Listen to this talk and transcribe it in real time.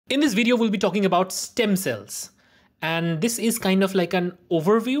In this video, we'll be talking about stem cells. And this is kind of like an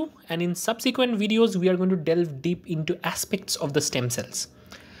overview. And in subsequent videos, we are going to delve deep into aspects of the stem cells.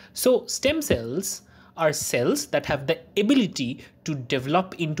 So stem cells are cells that have the ability to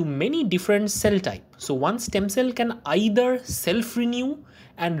develop into many different cell types. So one stem cell can either self-renew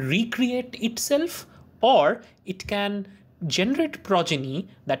and recreate itself, or it can generate progeny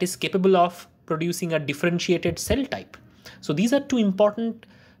that is capable of producing a differentiated cell type. So these are two important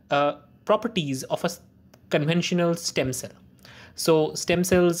properties of a conventional stem cell. So stem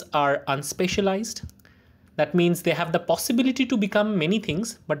cells are unspecialized. That means they have the possibility to become many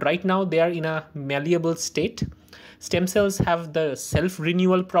things, but right now they are in a malleable state. Stem cells have the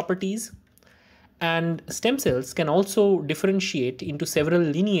self-renewal properties, and stem cells can also differentiate into several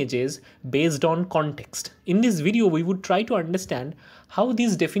lineages based on context. In this video, we would try to understand how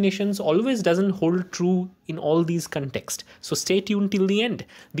these definitions always doesn't hold true in all these contexts. So stay tuned till the end.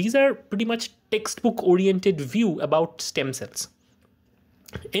 These are pretty much textbook oriented view about stem cells.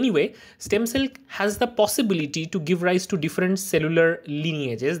 Anyway, stem cell has the possibility to give rise to different cellular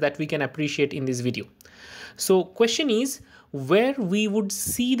lineages that we can appreciate in this video. So question is, where we would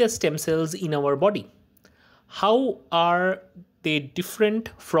see the stem cells in our body? How are they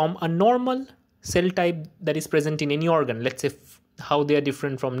different from a normal cell type that is present in any organ? Let's say how they are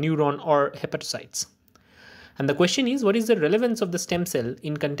different from neuron or hepatocytes. And the question is, what is the relevance of the stem cell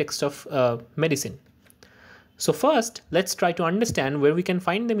in context of medicine? So first, let's try to understand where we can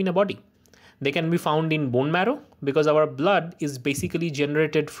find them in a body. They can be found in bone marrow because our blood is basically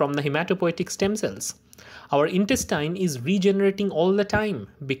generated from the hematopoietic stem cells. Our intestine is regenerating all the time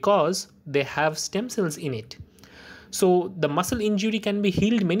because they have stem cells in it. So the muscle injury can be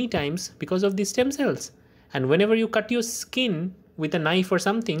healed many times because of these stem cells. And whenever you cut your skin with a knife or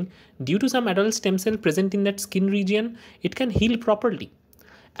something, due to some adult stem cell present in that skin region, it can heal properly.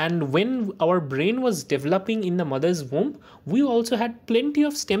 And when our brain was developing in the mother's womb, we also had plenty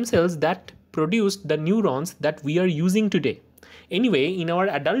of stem cells that produced the neurons that we are using today. Anyway, in our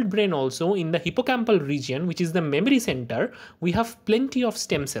adult brain also, in the hippocampal region, which is the memory center, we have plenty of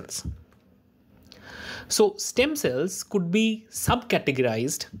stem cells. So stem cells could be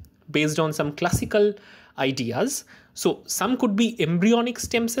subcategorized based on some classical ideas. So some could be embryonic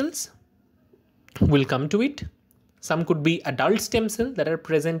stem cells. We'll come to it. Some could be adult stem cells that are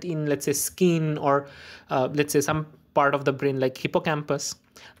present in, let's say, skin or let's say some part of the brain like hippocampus.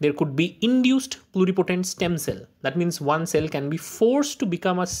 There could be induced pluripotent stem cell. That means one cell can be forced to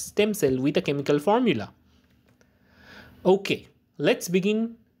become a stem cell with a chemical formula. Okay, let's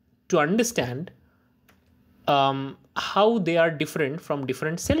begin to understand how they are different from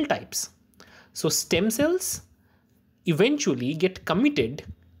different cell types. So stem cells eventually get committed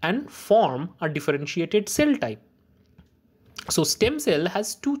and form a differentiated cell type. So stem cell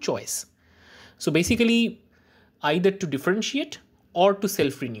has two choices. So basically either to differentiate or to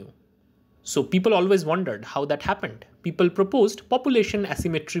self-renew. So people always wondered how that happened. People proposed population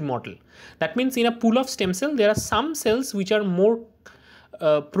asymmetry model. That means in a pool of stem cell, there are some cells which are more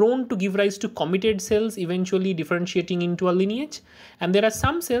prone to give rise to committed cells, eventually differentiating into a lineage. And there are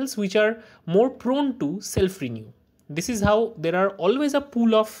some cells which are more prone to self-renew. This is how there are always a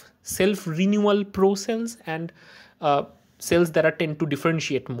pool of self-renewal pro cells and cells that are tend to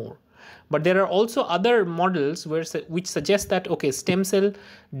differentiate more. But there are also other models which suggest that, okay, stem cell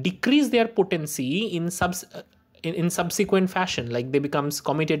decrease their potency in subsequent fashion, like they becomes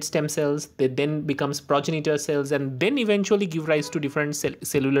committed stem cells, they then becomes progenitor cells, and then eventually give rise to different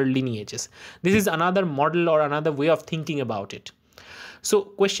cellular lineages. This is another model or another way of thinking about it. So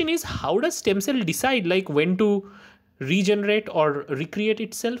question is, how does stem cell decide like when to regenerate or recreate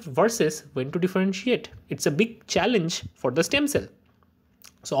itself versus when to differentiate? It's a big challenge for the stem cell.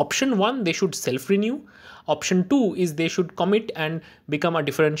 So option 1, they should self-renew. Option 2 is they should commit and become a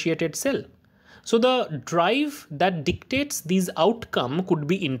differentiated cell. So the drive that dictates these outcome could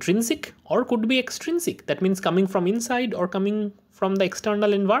be intrinsic or could be extrinsic. That means coming from inside or coming from the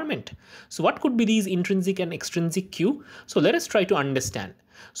external environment. So what could be these intrinsic and extrinsic cue? So let us try to understand.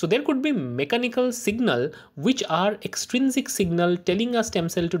 So there could be mechanical signal which are extrinsic signal telling a stem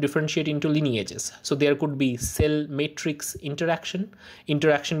cell to differentiate into lineages. So there could be cell matrix interaction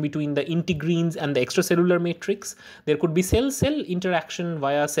between the integrins and the extracellular matrix. There could be cell-cell interaction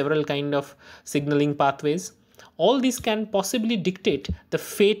via several kind of signaling pathways. All these can possibly dictate the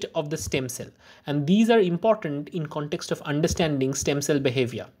fate of the stem cell. And these are important in context of understanding stem cell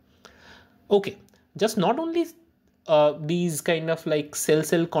behavior. Okay, just not only these kind of like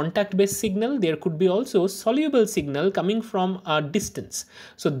cell-cell contact-based signal, there could be also soluble signal coming from a distance.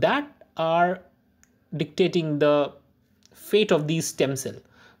 So that are dictating the fate of these stem cell.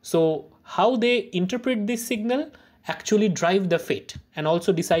 So how they interpret this signal actually drive the fate and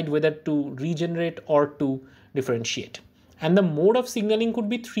also decide whether to regenerate or to differentiate. And the mode of signaling could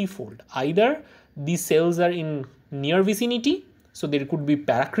be threefold. Either these cells are in near vicinity, so there could be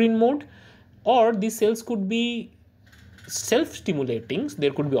paracrine mode, or these cells could be self-stimulating, so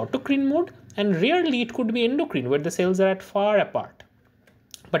there could be autocrine mode, and rarely it could be endocrine where the cells are at far apart.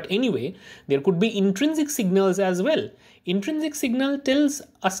 But anyway, there could be intrinsic signals as well. Intrinsic signal tells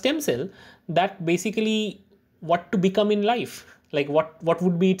a stem cell that basically what to become in life, like what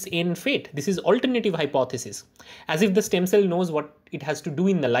would be its end fate. This is alternative hypothesis, as if the stem cell knows what it has to do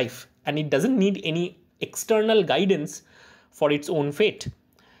in the life and it doesn't need any external guidance for its own fate.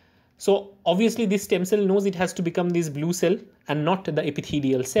 So obviously this stem cell knows it has to become this blue cell and not the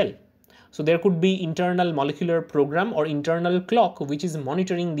epithelial cell. So there could be internal molecular program or internal clock which is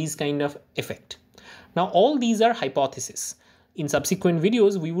monitoring these kind of effect. Now all these are hypotheses. In subsequent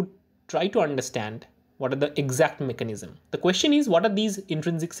videos we would try to understand what are the exact mechanism. The question is, what are these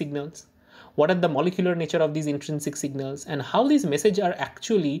intrinsic signals? What are the molecular nature of these intrinsic signals, and how these messages are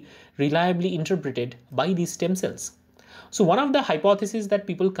actually reliably interpreted by these stem cells? So one of the hypotheses that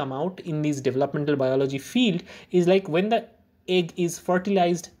people come out in this developmental biology field is like when the egg is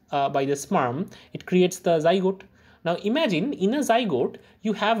fertilized by the sperm, it creates the zygote. Now imagine in a zygote,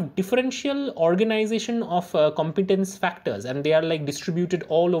 you have differential organization of competence factors, and they are like distributed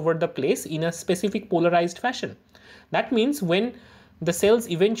all over the place in a specific polarized fashion. That means when the cells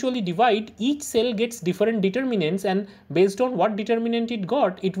eventually divide, each cell gets different determinants, and based on what determinant it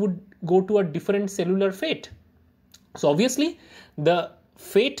got, it would go to a different cellular fate. So obviously the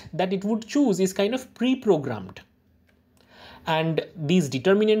fate that it would choose is kind of pre-programmed. And these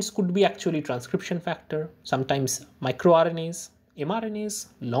determinants could be actually transcription factor, sometimes microRNAs, mRNAs,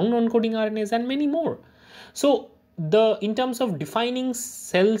 long non-coding RNAs, and many more. So in terms of defining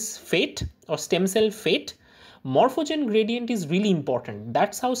cell's fate or stem cell fate, morphogen gradient is really important.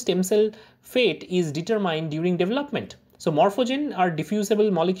 That's how stem cell fate is determined during development. So morphogen are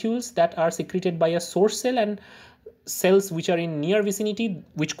diffusible molecules that are secreted by a source cell, and cells which are in near vicinity,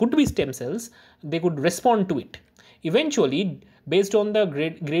 which could be stem cells, they could respond to it. Eventually, based on the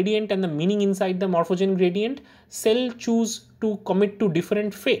gradient and the meaning inside the morphogen gradient, cell choose to commit to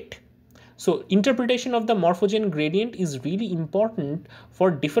different fate. So interpretation of the morphogen gradient is really important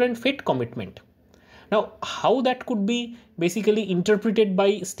for different fate commitment. Now, how that could be basically interpreted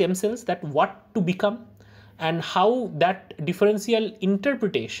by stem cells, that what to become, and how that differential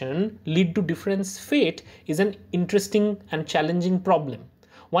interpretation lead to different fate is an interesting and challenging problem.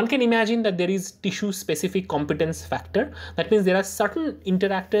 One can imagine that there is tissue specific competence factor. That means there are certain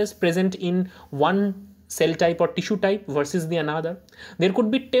interactors present in one cell type or tissue type versus the another. There could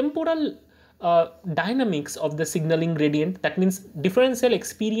be temporal dynamics of the signaling gradient. That means different cell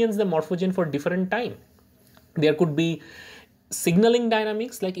experience the morphogen for different time. There could be signaling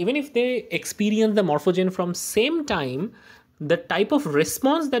dynamics, like even if they experience the morphogen from same time, the type of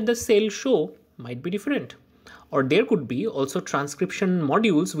response that the cell show might be different. Or there could be also transcription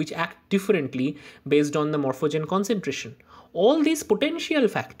modules which act differently based on the morphogen concentration. All these potential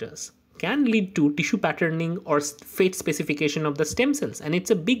factors can lead to tissue patterning or fate specification of the stem cells, and it's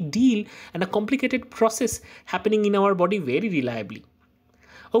a big deal and a complicated process happening in our body very reliably.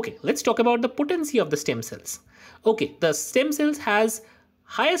 Okay, let's talk about the potency of the stem cells. Okay, the stem cells has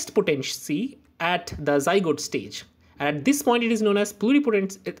highest potency at the zygote stage. And at this point, it is known as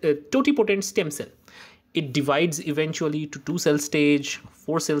pluripotent, totipotent stem cell. It divides eventually to 2-cell stage,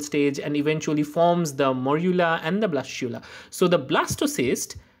 4-cell stage, and eventually forms the morula and the blastula. So the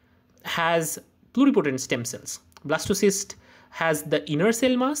blastocyst has pluripotent stem cells. Blastocyst has the inner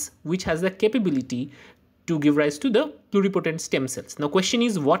cell mass, which has the capability to give rise to the pluripotent stem cells. Now question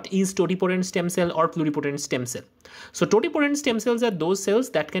is, what is totipotent stem cell or pluripotent stem cell? So totipotent stem cells are those cells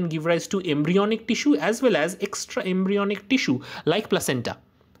that can give rise to embryonic tissue as well as extra embryonic tissue like placenta.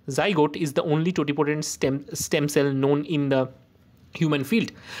 Zygote is the only totipotent stem cell known in the human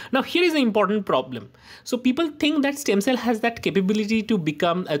field. Now here is an important problem. So people think that stem cell has that capability to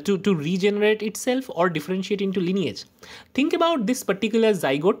become to regenerate itself or differentiate into lineage. Think about this particular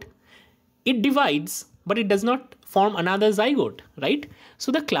zygote. It divides, but it does not form another zygote, right?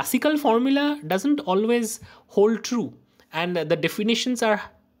 So the classical formula doesn't always hold true, and the definitions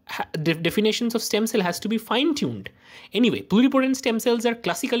of stem cell has to be fine-tuned. Anyway, pluripotent stem cells are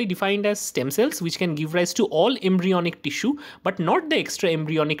classically defined as stem cells which can give rise to all embryonic tissue, but not the extra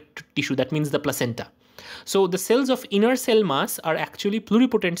embryonic tissue, that means the placenta. So the cells of inner cell mass are actually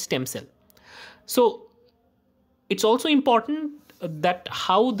pluripotent stem cell. So it's also important that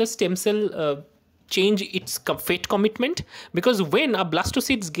how the stem cell change its fate commitment, because when a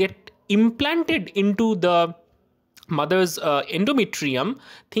blastocysts get implanted into the mother's endometrium,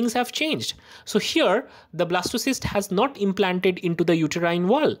 things have changed. So here the blastocyst has not implanted into the uterine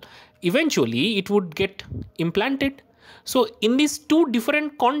wall. Eventually it would get implanted. So in these two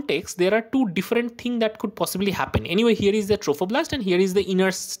different contexts, there are two different things that could possibly happen. Anyway, here is the trophoblast and here is the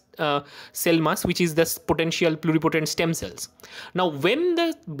inner cell mass, which is the potential pluripotent stem cells. Now, when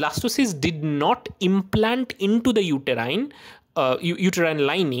the blastocyst did not implant into the uterine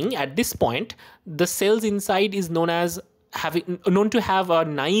lining, at this point, the cells inside is known to have a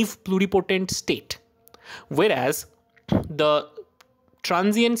naive pluripotent state, whereas the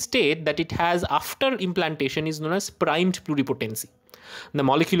transient state that it has after implantation is known as primed pluripotency. The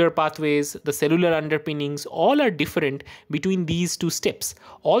molecular pathways, the cellular underpinnings, all are different between these two steps.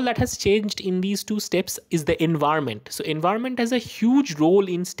 All that has changed in these two steps is the environment. So environment has a huge role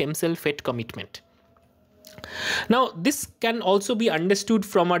in stem cell fate commitment. Now, this can also be understood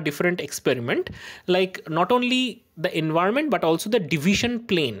from a different experiment, like not only the environment but also the division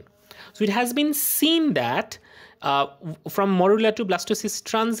plane. So it has been seen that from morula to blastocyst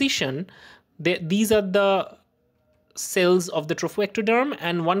transition, these are the cells of the trophoectoderm,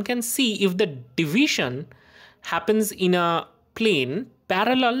 and one can see if the division happens in a plane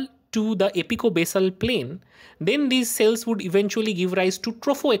parallel to the apicobasal plane, then these cells would eventually give rise to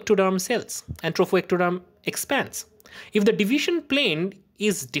trophoectoderm cells, and trophoectoderm expands. If the division plane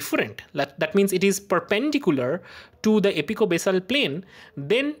is different, that means it is perpendicular to the apicobasal plane,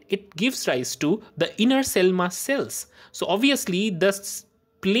 then it gives rise to the inner cell mass cells. So obviously the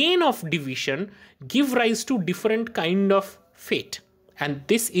plane of division give rise to different kind of fate, and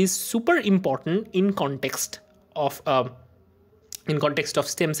this is super important in context of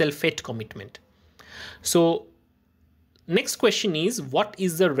stem cell fate commitment. So next question is, what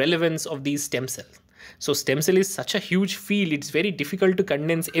is the relevance of these stem cells? So stem cell is such a huge field, it's very difficult to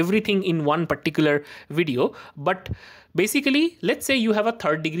condense everything in one particular video. But basically, let's say you have a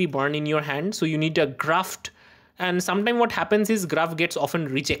 3rd-degree burn in your hand, so you need a graft, and sometimes what happens is graft gets often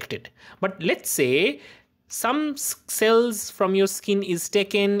rejected. But let's say some cells from your skin is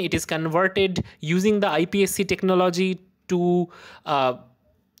taken, it is converted using the iPSC technology to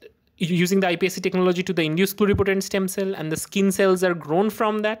the induced pluripotent stem cell, and the skin cells are grown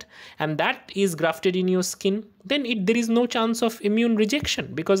from that, and that is grafted in your skin, then there is no chance of immune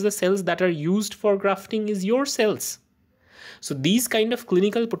rejection, because the cells that are used for grafting is your cells. So these kind of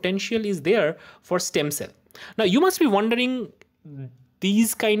clinical potential is there for stem cell. Now you must be wondering,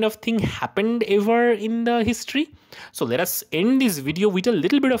 these kind of thing happened ever in the history? So let us end this video with a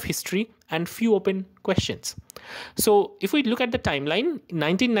little bit of history and few open questions. So if we look at the timeline,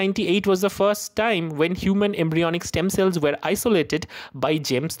 1998 was the first time when human embryonic stem cells were isolated by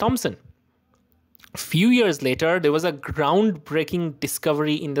James Thomson. A few years later, there was a groundbreaking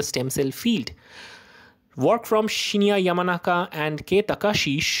discovery in the stem cell field. Work from Shinya Yamanaka and K.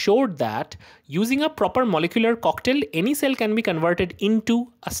 Takashi showed that using a proper molecular cocktail, any cell can be converted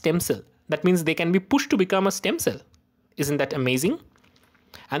into a stem cell. That means they can be pushed to become a stem cell. Isn't that amazing?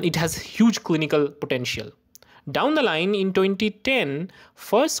 And it has huge clinical potential. Down the line in 2010,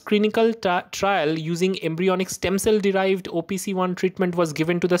 first clinical trial using embryonic stem cell derived OPC1 treatment was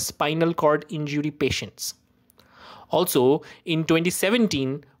given to the spinal cord injury patients. Also, in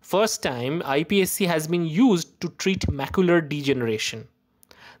 2017, first time iPSC has been used to treat macular degeneration.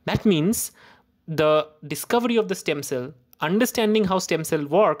 That means the discovery of the stem cell, understanding how stem cell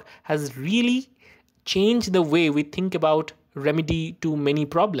work, has really changed the way we think about remedy to many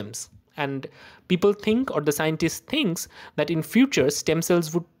problems. And people think, or the scientist thinks, that in future stem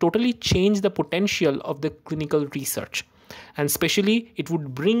cells would totally change the potential of the clinical research. And especially it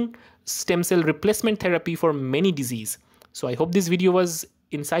would bring stem cell replacement therapy for many diseases. So I hope this video was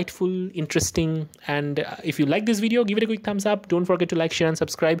insightful, interesting, and if you like this video, give it a quick thumbs up. Don't forget to like, share and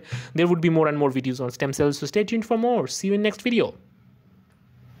subscribe. There would be more and more videos on stem cells, so stay tuned for more. See you in next video.